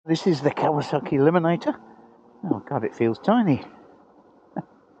This is the Kawasaki Eliminator. Oh god, it feels tiny.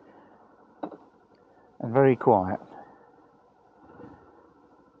 And very quiet.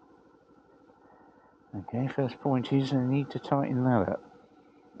 Okay, first point is I need to tighten that up.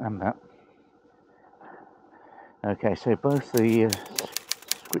 And that. Okay, so both the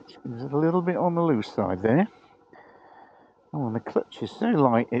switch is a little bit on the loose side there. Oh, and the clutch is so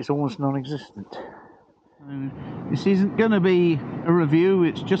light it's almost non-existent. This isn't going to be a review,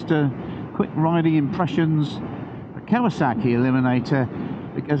 it's just a quick riding impressions for Kawasaki Eliminator,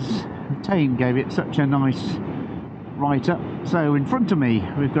 because TAYM gave it such a nice write-up. So in front of me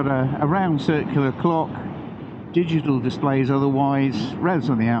we've got a round circular clock, digital displays otherwise, revs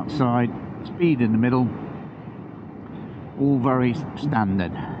on the outside, speed in the middle, all very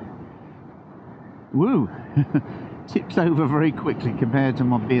standard. Woo! Tips over very quickly compared to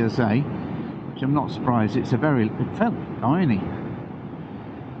my BSA, which I'm not surprised. It felt tiny.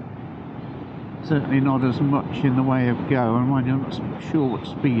 Certainly not as much in the way of go. I'm not sure what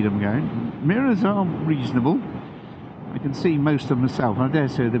speed I'm going. Mirrors are reasonable. I can see most of them myself. I dare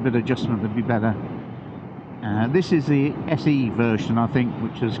say the bit of adjustment would be better. This is the SE version, I think,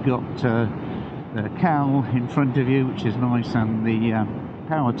 which has got the cowl in front of you, which is nice, and the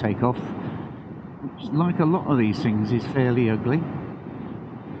power takeoff, which, like a lot of these things, is fairly ugly.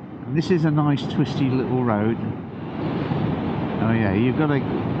 And this is a nice twisty little road. Oh yeah, you've got to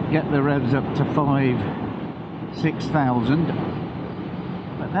get the revs up to 6,000,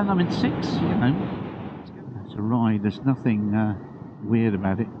 but then I'm in 6, you know. It's a ride, there's nothing weird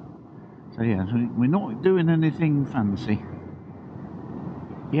about it. So yeah, we're not doing anything fancy.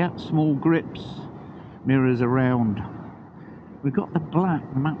 Yeah, small grips, mirrors around. We've got the black,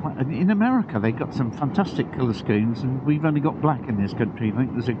 the matte black. In America they got some fantastic colour schemes, and we've only got black in this country. I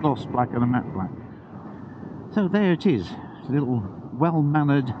think there's a gloss black and a matte black. So there it is, a little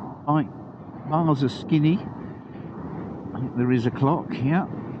well-mannered bike. Bars are skinny. I think there is a clock here,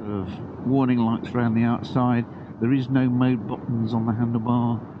 of warning lights around the outside. There is no mode buttons on the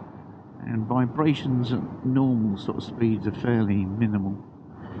handlebar, and vibrations at normal sort of speeds are fairly minimal.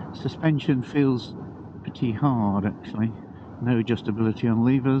 Suspension feels pretty hard actually. No adjustability on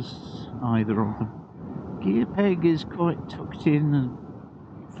levers, either of them. Gear peg is quite tucked in, and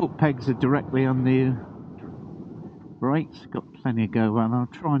foot pegs are directly under you. Brakes, got plenty of go, and I'll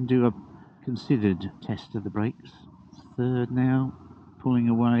try and do a considered test of the brakes. Third now, pulling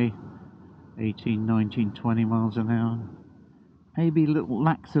away, 18, 19, 20 miles an hour. Maybe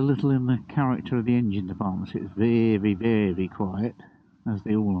lacks a little in the character of the engine department, so it's very, very quiet, as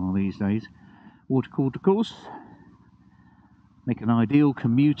they all are these days. Water cooled, of course. Make an ideal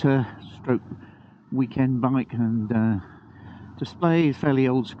commuter stroke weekend bike, and display is fairly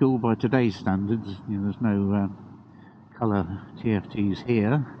old school by today's standards. You know, there's no colour TFTs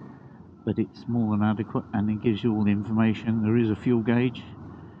here, but it's more than adequate, and it gives you all the information. There is a fuel gauge.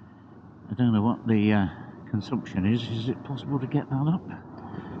 I don't know what the consumption is. Is it possible to get that up?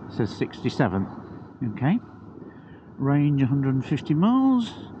 It says 67. Okay. Range 150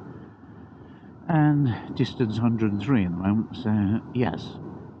 miles. And distance 103 at the moment, so yes,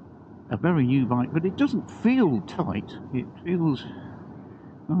 a very new bike, but it doesn't feel tight. It feels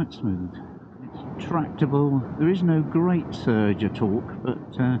quite smooth. It's tractable. There is no great surge of torque, but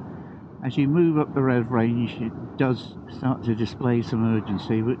as you move up the rev range, it does start to display some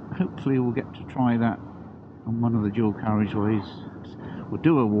urgency. But hopefully we'll get to try that on one of the dual carriageways. We'll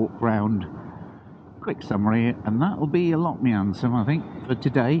do a walk round, quick summary, and that'll be a lot me answer, I think, for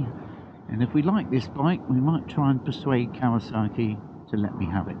today. And if we like this bike, we might try and persuade Kawasaki to let me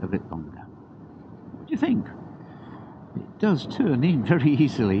have it a bit longer. What do you think? It does turn in very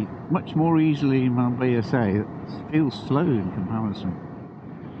easily, much more easily in my BSA. It feels slow in comparison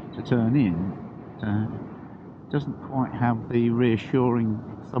to turn in. It doesn't quite have the reassuring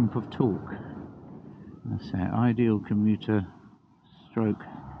thump of torque. That's it, ideal commuter stroke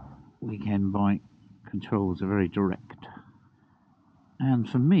weekend bike. Controls are very direct. And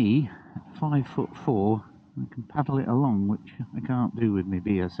for me, at 5'4", I can paddle it along, which I can't do with my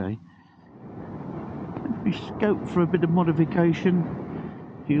BSA. Maybe scope for a bit of modification,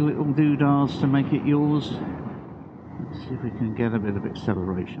 a few little doodahs to make it yours. Let's see if we can get a bit of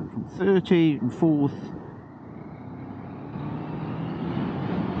acceleration from 30 and 4th.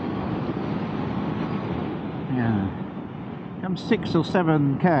 Yeah, come 6 or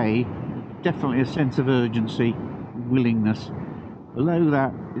 7k, definitely a sense of urgency, willingness. Below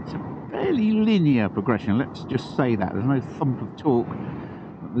that, it's a fairly linear progression, let's just say that. There's no thump of torque,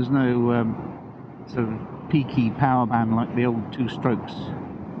 there's no sort of peaky power band like the old two-strokes.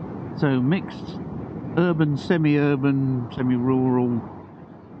 So mixed urban, semi-rural,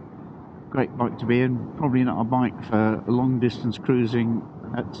 great bike to be in. Probably not a bike for long distance cruising.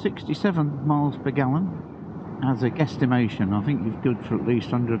 At 67 miles per gallon as a guesstimation, I think you're good for at least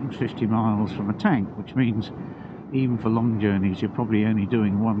 150 miles from a tank, which means even for long journeys you're probably only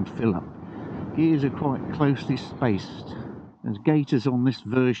doing one fill up. Gears are quite closely spaced. There's gaiters on this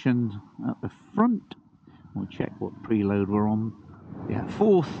version at the front. We'll check what preload we're on. Yeah,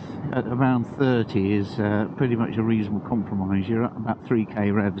 fourth at around 30 is pretty much a reasonable compromise. You're at about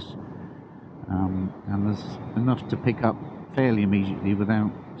 3k revs, and there's enough to pick up fairly immediately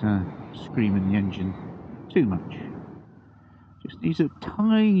without screaming the engine too much. Just needs a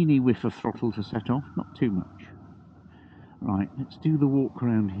tiny whiff of throttle to set off, not too much. Right, let's do the walk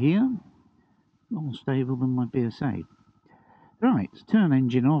around here. More stable than my BSA. Right, let's turn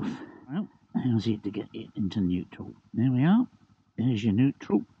engine off. Well, how's it to get it into neutral? There we are. There's your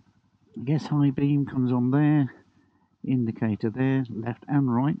neutral. I guess high beam comes on there. Indicator there, left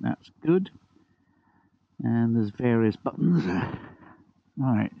and right, that's good. And there's various buttons.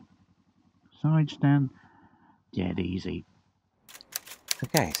 Right, side stand, dead easy.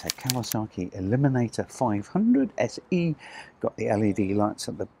 Okay, so Kawasaki Eliminator 500 SE, got the LED lights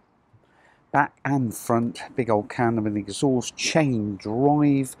at the back and front, big old can with an exhaust, chain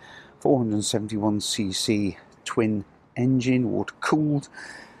drive, 471cc twin engine, water cooled,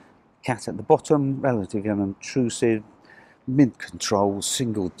 cat at the bottom, relatively unobtrusive, mid control,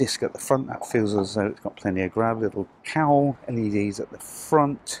 single disc at the front, that feels as though it's got plenty of grab, little cowl, LEDs at the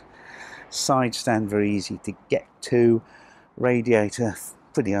front, side stand very easy to get to, radiator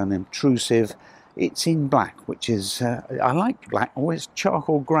pretty unobtrusive. It's in black, which is I like black. Always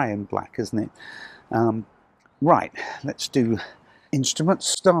charcoal grey and black, isn't it? Right, let's do instruments.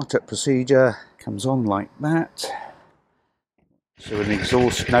 Startup procedure comes on like that. So an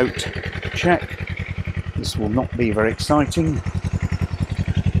exhaust note check. This will not be very exciting.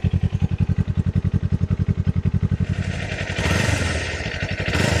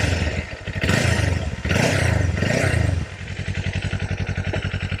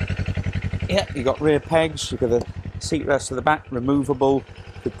 Yeah, you've got rear pegs, you've got a seat rest at the back, removable,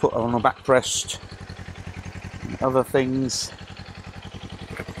 you could put on a backrest and other things,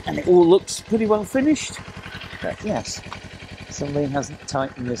 and it all looks pretty well finished, but yes, somebody hasn't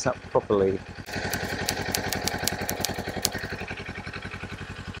tightened this up properly.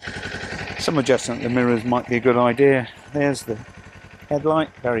 Some adjustment of the mirrors might be a good idea. There's the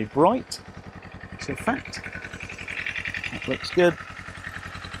headlight, very bright, it's a fact, that looks good.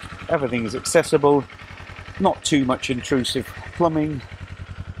 Everything is accessible, not too much intrusive plumbing.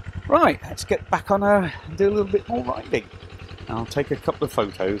 Right, let's get back on her and do a little bit more riding. I'll take a couple of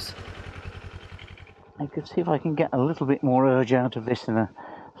photos. I could see if I can get a little bit more urge out of this in a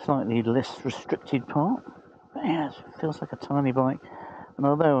slightly less restricted part. But yeah, it feels like a tiny bike. And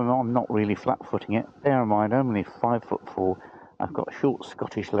although I'm not really flat-footing it, bear in mind I'm only 5'4", I've got short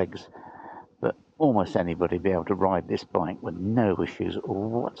Scottish legs. But almost anybody be able to ride this bike with no issues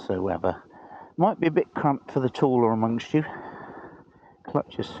whatsoever. Might be a bit cramped for the taller amongst you.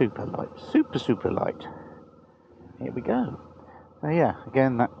 Clutch is super light, super light. Here we go. So yeah,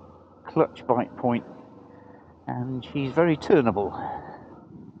 again that clutch bite point, and she's very turnable.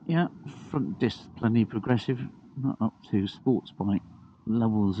 Yeah, front disc plenty progressive, not up to sports bike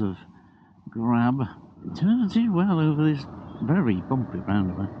levels of grab. It turns in well over this very bumpy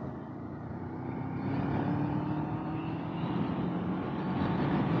roundabout.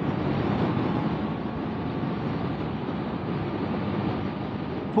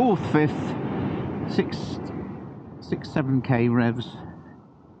 Fourth, fifth, 7k revs,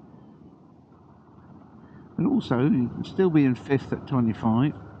 and also you can still be in fifth at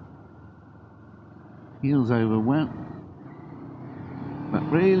 25. Heels over well, but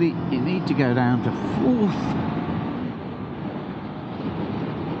really you need to go down to fourth.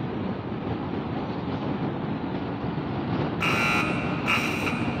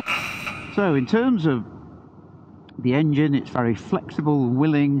 So in terms of the engine, it's very flexible,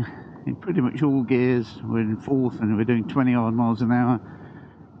 willing in pretty much all gears. We're in fourth and we're doing 20 odd miles an hour.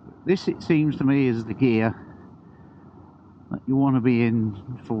 This, it seems to me, is the gear that you want to be in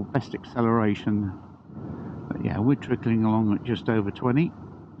for best acceleration. But yeah, we're trickling along at just over 20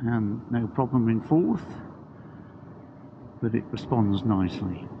 and no problem in fourth, but it responds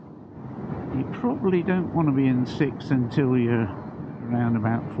nicely. You probably don't want to be in sixth until you're around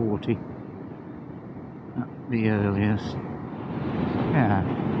about 40 at the earliest.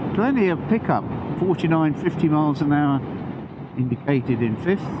 Yeah, plenty of pickup, 49, 50 miles an hour indicated in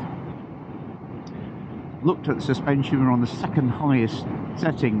fifth. Looked at the suspension, we're on the second highest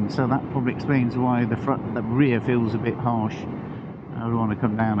setting, so that probably explains why the rear feels a bit harsh. I would want to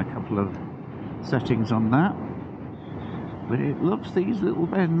come down a couple of settings on that, but it loves these little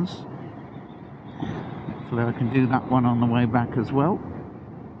bends. Hopefully I can do that one on the way back as well.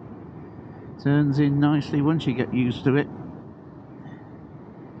 Turns in nicely once you get used to it.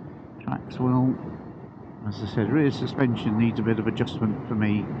 Tracks well. As I said, rear suspension needs a bit of adjustment for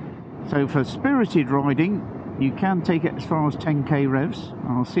me. So for spirited riding, you can take it as far as 10k revs.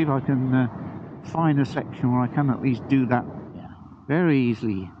 I'll see if I can find a section where I can at least do that very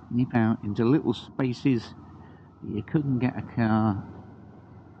easily. Nip out into little spaces you couldn't get a car.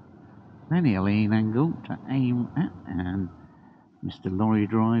 Plenty of lean angle to aim at, and Mr. Lorry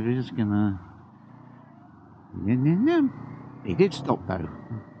Driver is gonna... He did stop though.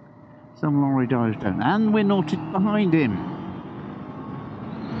 Some lorry drivers don't, and we're knotted behind him.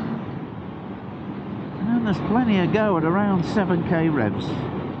 And there's plenty of go at around 7k revs.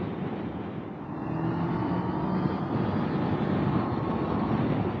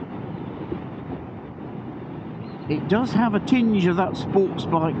 It does have a tinge of that sports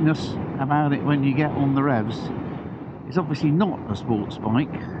bike-ness about it when you get on the revs. It's obviously not a sports bike,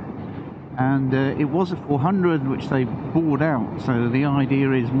 and it was a 400 which they bored out, so the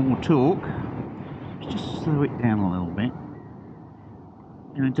idea is more torque. Let's just slow it down a little bit.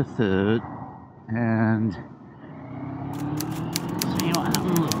 Into third, and see what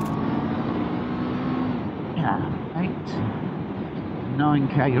happens. Yeah, 8,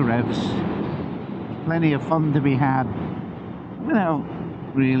 9k revs. Plenty of fun to be had without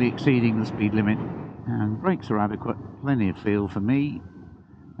really exceeding the speed limit, and brakes are adequate. Plenty of feel for me.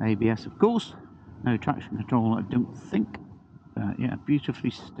 ABS, of course. No traction control, I don't think. Yeah,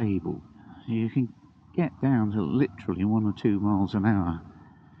 beautifully stable. So you can get down to literally 1 or 2 miles an hour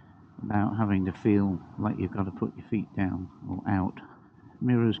without having to feel like you've got to put your feet down or out.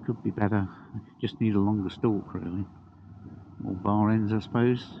 Mirrors could be better. Just need a longer stalk, really. Or bar ends, I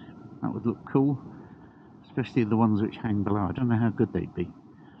suppose. That would look cool. Especially the ones which hang below. I don't know how good they'd be.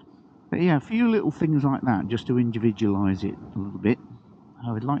 But yeah, a few little things like that just to individualise it a little bit.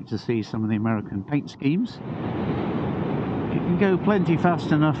 I would like to see some of the American paint schemes. You can go plenty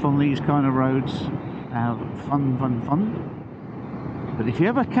fast enough on these kind of roads. Have fun. But if you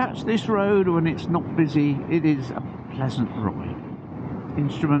ever catch this road when it's not busy, it is a pleasant ride.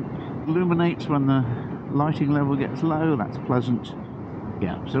 Instrument illuminates when the lighting level gets low, that's pleasant.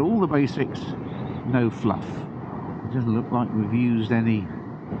 Yeah, so all the basics. No fluff. It doesn't look like we've used any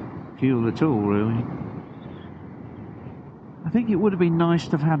fuel at all, really. I think it would have been nice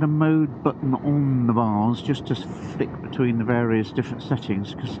to have had a mode button on the bars just to flick between the various different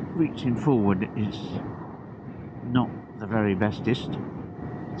settings, because reaching forward is not the very bestest.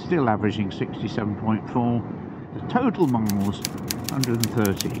 Still averaging 67.4. The total miles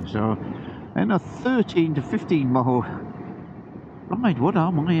 130. So in a 13 to 15 mile ride, what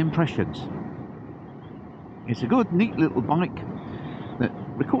are my impressions? It's a good, neat little bike that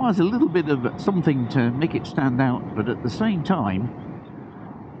requires a little bit of something to make it stand out, but at the same time,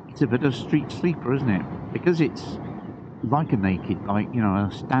 it's a bit of street sleeper, isn't it? Because it's like a naked bike, you know,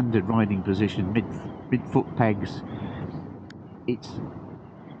 a standard riding position, mid-foot pegs. It's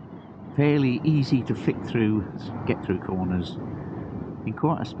fairly easy to flick through, get through corners in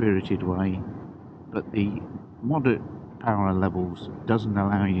quite a spirited way, but the moderate power levels doesn't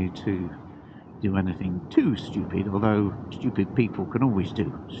allow you to do anything too stupid, although stupid people can always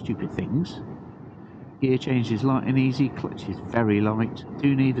do stupid things. Gear change is light and easy, clutch is very light.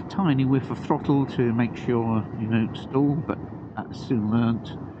 Do need a tiny whiff of throttle to make sure you don't stall, but that's soon learnt.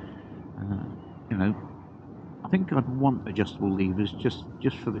 You know, I think I'd want adjustable levers just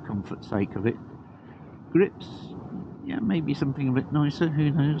for the comfort sake of it. Grips, yeah, maybe something a bit nicer,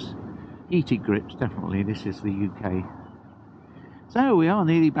 who knows. Heated grips, definitely. This is the UK. So we are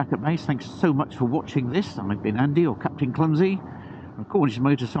nearly back at base. Thanks so much for watching this. I've been Andy, or Captain Clumsy, from Cornish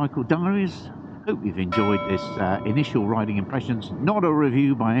Motorcycle Diaries. Hope you've enjoyed this initial riding impressions. Not a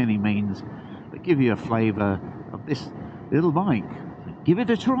review by any means, but give you a flavour of this little bike. Give it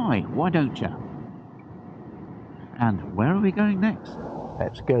a try, why don't you? And where are we going next?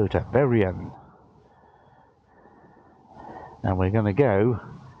 Let's go to Berrien. And we're going to go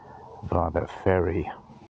via the ferry.